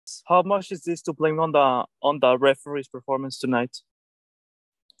how much is this to blame on the referee's performance tonight?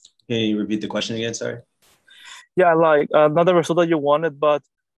 Can you repeat the question again? Sorry. Yeah, like not the result that you wanted, but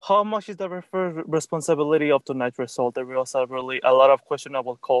how much is the referee responsibility of tonight's result? There was really a lot of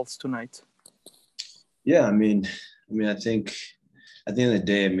questionable calls tonight. Yeah, I think at the end of the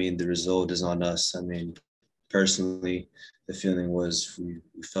day, the result is on us. Personally, the feeling was we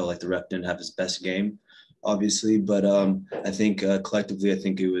felt like the ref didn't have his best game, obviously, but I think collectively, I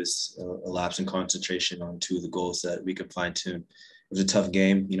think it was a lapse in concentration on two of the goals that we could fine tune. It was a tough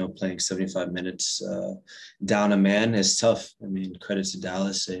game, playing 75 minutes down a man is tough. Credit to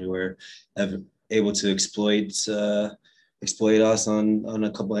Dallas. They were able to exploit us on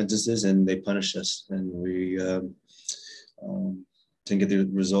a couple of instances, and they punished us, and we didn't get the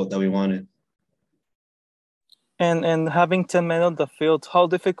result that we wanted. And having 10 men on the field, how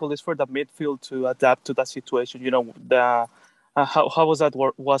difficult is for the midfield to adapt to that situation? How was that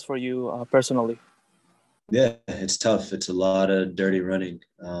was for you personally? Yeah, it's tough. It's a lot of dirty running,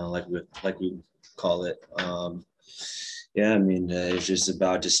 like we call it. It's just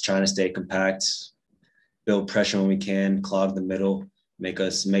about just trying to stay compact, build pressure when we can, clog the middle, make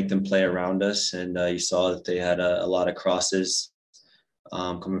them play around us. And you saw that they had a lot of crosses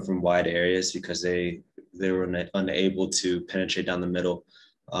coming from wide areas because they were unable to penetrate down the middle.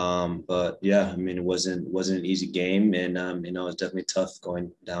 But yeah, it wasn't an easy game, and it was definitely tough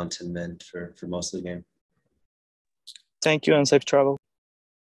going down 10 men for most of the game. Thank you and safe travel.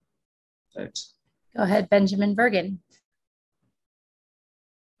 Thanks. Go ahead, Benjamin Bergen.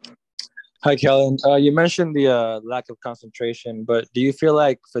 Hi, Kellyn. You mentioned the lack of concentration, but do you feel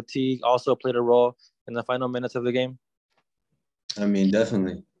like fatigue also played a role in the final minutes of the game?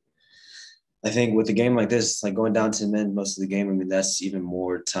 Definitely. I think with a game like this, like going down to men most of the game, that's even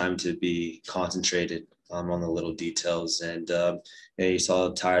more time to be concentrated on the little details. And you saw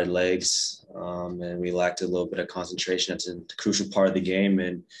tired legs, and we lacked a little bit of concentration. That's a crucial part of the game,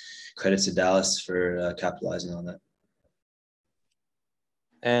 and credit to Dallas for capitalizing on that.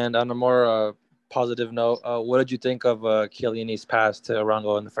 And on a more positive note, what did you think of Chiellini's pass to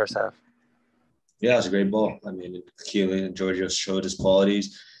Arango in the first half? Yeah, it was a great ball. Kellyn and Giorgio showed his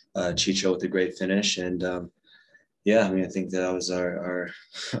qualities. Chicho with a great finish, and I think that was our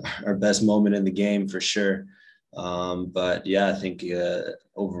our best moment in the game for sure. But yeah, I think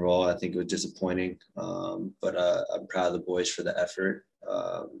overall, I think it was disappointing. But I'm proud of the boys for the effort.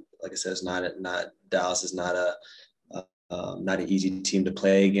 Like I said, it's not Dallas is not not an easy team to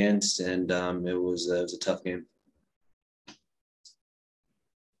play against, and it was a tough game.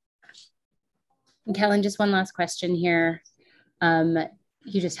 And Kellyn, just one last question here.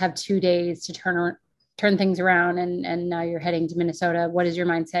 You just have 2 days to turn things around, and now you're heading to Minnesota. What is your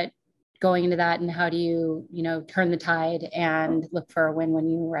mindset going into that, and how do you turn the tide and look for a win when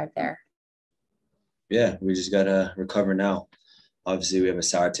you arrive there? Yeah, we just gotta recover now. Obviously, we have a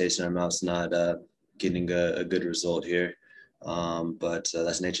sour taste in our mouths, not getting a good result here. But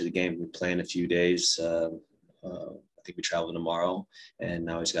that's the nature of the game. We play in a few days. I think we travel tomorrow, and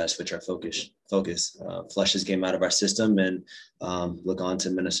now we just got to switch our focus, flush this game out of our system, and look on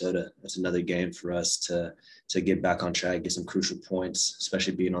to Minnesota. It's another game for us to get back on track, get some crucial points,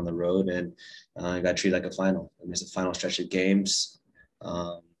 especially being on the road, and got to treat it like a final. It's a final stretch of games.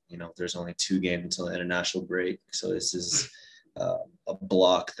 There's only 2 games until the international break, so this is a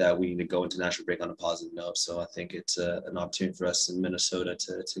block that we need to go into national break on a positive note. So I think it's an opportunity for us in Minnesota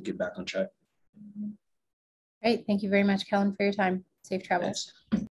to get back on track. Great. Thank you very much, Kellyn, for your time. Safe travels. Thanks.